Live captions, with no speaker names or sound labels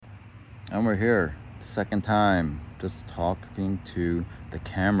And we're here, second time, just talking to the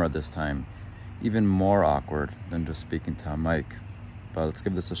camera this time. Even more awkward than just speaking to a mic. But let's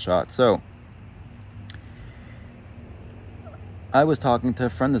give this a shot. So, I was talking to a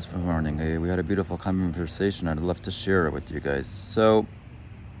friend this morning. We had a beautiful conversation. I'd love to share it with you guys. So,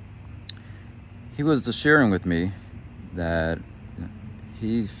 he was just sharing with me that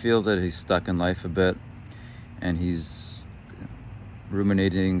he feels that he's stuck in life a bit, and he's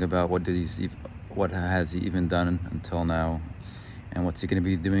ruminating about what has he even done until now, and what's he going to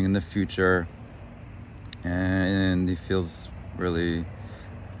be doing in the future, and he feels really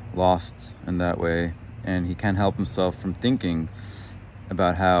lost in that way, and he can't help himself from thinking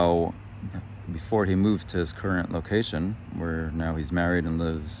about how before he moved to his current location, where now he's married and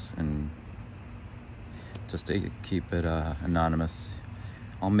lives, and just to keep it anonymous,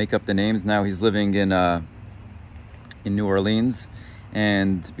 I'll make up the names. Now he's living in New Orleans,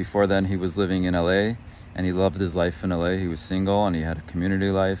 and before then he was living in LA, and he loved his life in LA. He was single, and he had a community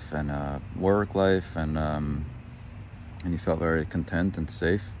life and a work life, and he felt very content and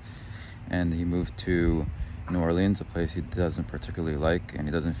safe. And he moved to New Orleans, a place he doesn't particularly like, and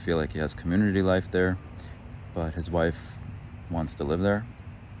he doesn't feel like he has community life there, but his wife wants to live there,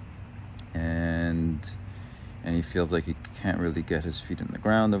 and he feels like he can't really get his feet in the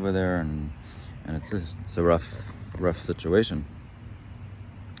ground over there, and it's a rough situation.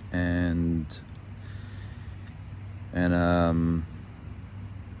 And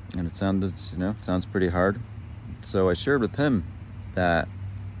it sounds pretty hard. So I shared with him that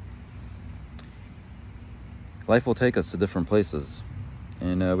life will take us to different places,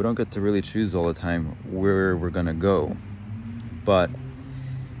 and we don't get to really choose all the time where we're gonna go. But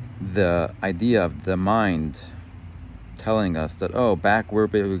the idea of the mind telling us that, oh, back where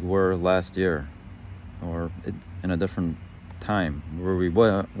we were last year, or in a different time where we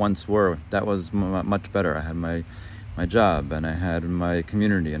once were, that was much better. I had my job, and I had my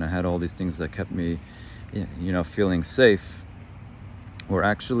community, and I had all these things that kept me feeling safe. Where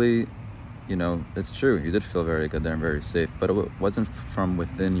actually, it's true, you did feel very good there and very safe, but it wasn't from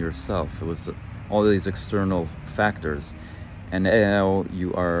within yourself. It was all these external factors, and now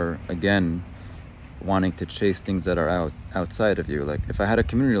you are again wanting to chase things that are outside of you. Like, if I had a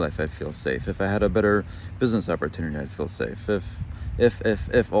community life, I'd feel safe. If I had a better business opportunity, I'd feel safe.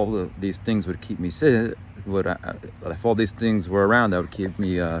 If all of these things would keep me safe, if all these things were around, that would keep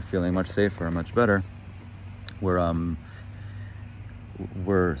me feeling much safer and much better. We're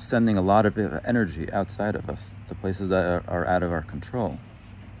sending a lot of energy outside of us to places that are out of our control.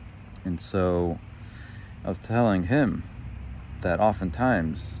 And so I was telling him that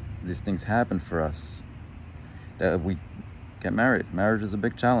oftentimes these things happen for us, that we get married. Marriage is a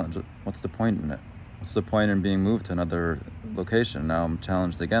big challenge. What's the point in it? What's the point in being moved to another location? Now I'm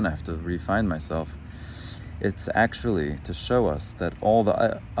challenged again. I have to refine myself. It's actually to show us that all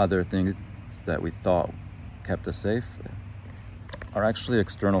the other things that we thought kept us safe are actually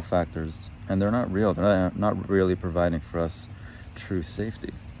external factors, and they're not real. They're not really providing for us true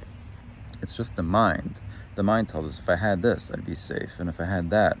safety. It's just the mind. The mind tells us, if I had this, I'd be safe, and if I had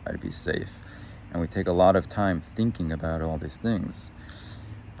that, I'd be safe. And we take a lot of time thinking about all these things.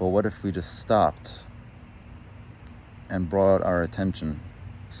 But what if we just stopped and brought our attention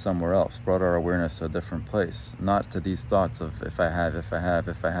somewhere else, brought our awareness to a different place, not to these thoughts of if I have, it's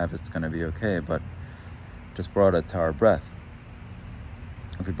going to be okay, but just brought it to our breath.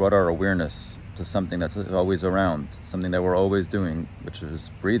 If we brought our awareness to something that's always around, something that we're always doing, which is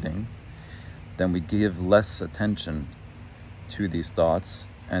breathing, then we give less attention to these thoughts,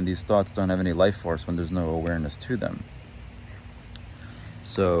 and these thoughts don't have any life force when there's no awareness to them.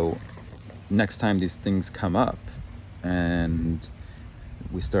 So next time these things come up and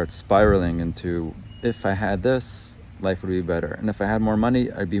we start spiraling into, if I had this, life would be better, and if I had more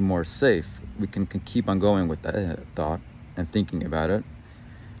money, I'd be more safe, we can keep on going with that thought and thinking about it,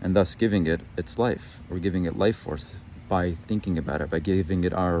 and thus giving it its life. We're giving it life force by thinking about it, by giving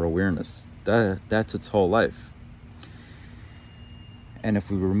it our awareness. That's its whole life. And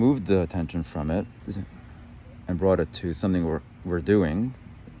if we removed the attention from it and brought it to something we're doing,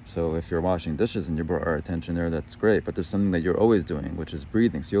 so if you're washing dishes and you brought our attention there, that's great, but there's something that you're always doing, which is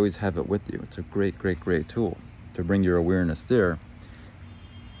breathing, so you always have it with you. It's a great tool to bring your awareness there.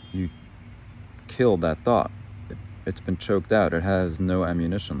 You kill that thought. It's been choked out. It has no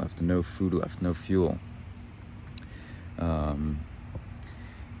ammunition left, no food left, no fuel.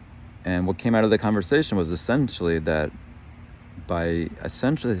 And what came out of the conversation was essentially that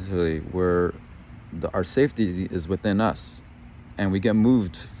our safety is within us, and we get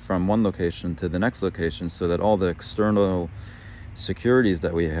moved from one location to the next location, so that all the external securities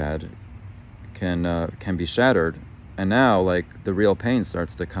that we had can be shattered. And now, like, the real pain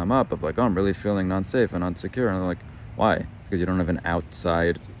starts to come up of like, oh, I'm really feeling unsafe and unsecure. And I'm like, why? Because you don't have an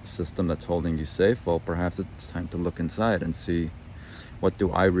outside system that's holding you safe. Well, perhaps it's time to look inside and see, what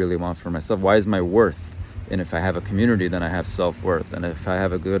do I really want for myself? Why is my worth? And if I have a community, then I have self-worth. And if I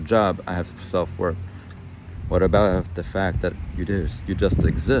have a good job, I have self-worth. What about the fact that you just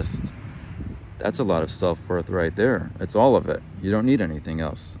exist? That's a lot of self-worth right there. It's all of it. You don't need anything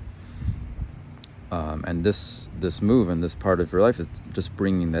else. And this move and this part of your life is just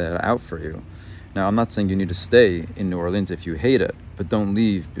bringing that out for you. Now, I'm not saying you need to stay in New Orleans if you hate it, but don't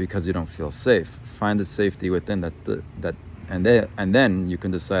leave because you don't feel safe. Find the safety within and then you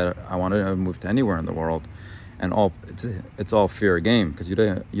can decide, I want to move to anywhere in the world. And it's all fair game, because you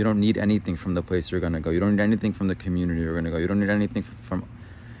don't need anything from the place you're going to go. You don't need anything from the community you're going to go. You don't need anything from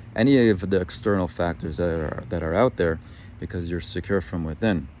any of the external factors that are out there, because you're secure from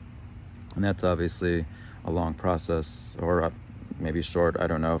within. And that's obviously a long process, or maybe short. I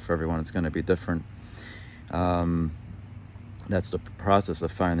don't know. For everyone, it's going to be different. That's the process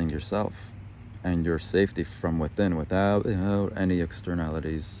of finding yourself and your safety from within, without any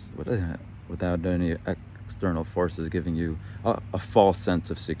externalities, without any external forces giving you a false sense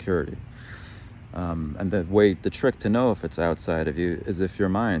of security. And the trick to know if it's outside of you is if your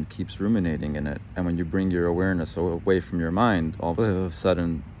mind keeps ruminating in it. And when you bring your awareness away from your mind, all of a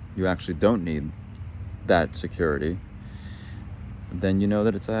sudden you actually don't need that security. Then you know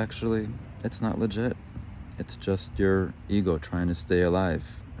that it's not legit. It's just your ego trying to stay alive.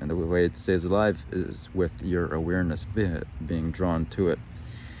 And the way it stays alive is with your awareness being drawn to it.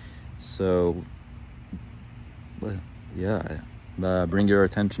 So, yeah, bring your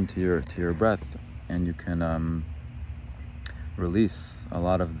attention to your breath, and you can release a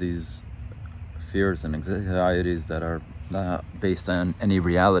lot of these fears and anxieties that are not based on any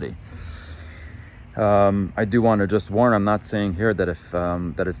reality. I do want to just warn, I'm not saying here that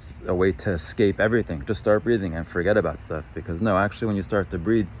that it's a way to escape everything. Just start breathing and forget about stuff, because no, actually when you start to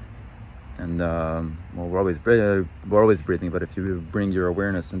breathe, and we're always breathing, but if you bring your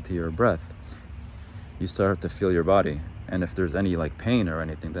awareness into your breath, you start to feel your body. And if there's any like pain or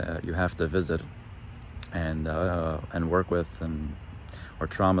anything that you have to visit and work with, or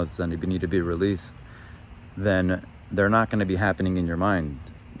traumas that need to be released, then they're not going to be happening in your mind.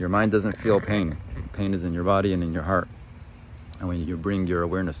 Your mind doesn't feel pain. Pain is in your body and in your heart. And when you bring your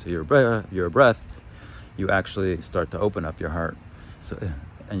awareness to your breath, you actually start to open up your heart.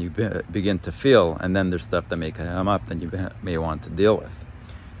 And you begin to feel, and then there's stuff that may come up that you may want to deal with.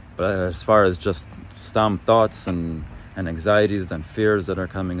 But as far as just thoughts and anxieties and fears that are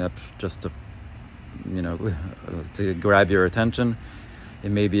coming up just to grab your attention,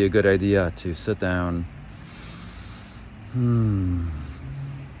 it may be a good idea to sit down,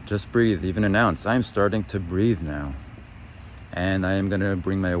 just breathe, even announce, I'm starting to breathe now, and I am going to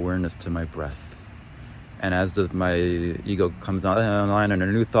bring my awareness to my breath. And as my ego comes online and a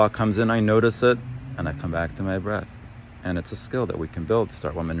new thought comes in, I notice it and I come back to my breath. And it's a skill that we can build.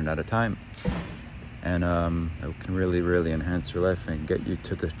 Start 1 minute at a time, and it can really, really enhance your life and get you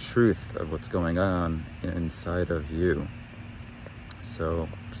to the truth of what's going on inside of you. So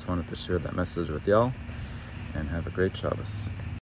just wanted to share that message with y'all, and have a great Shabbos.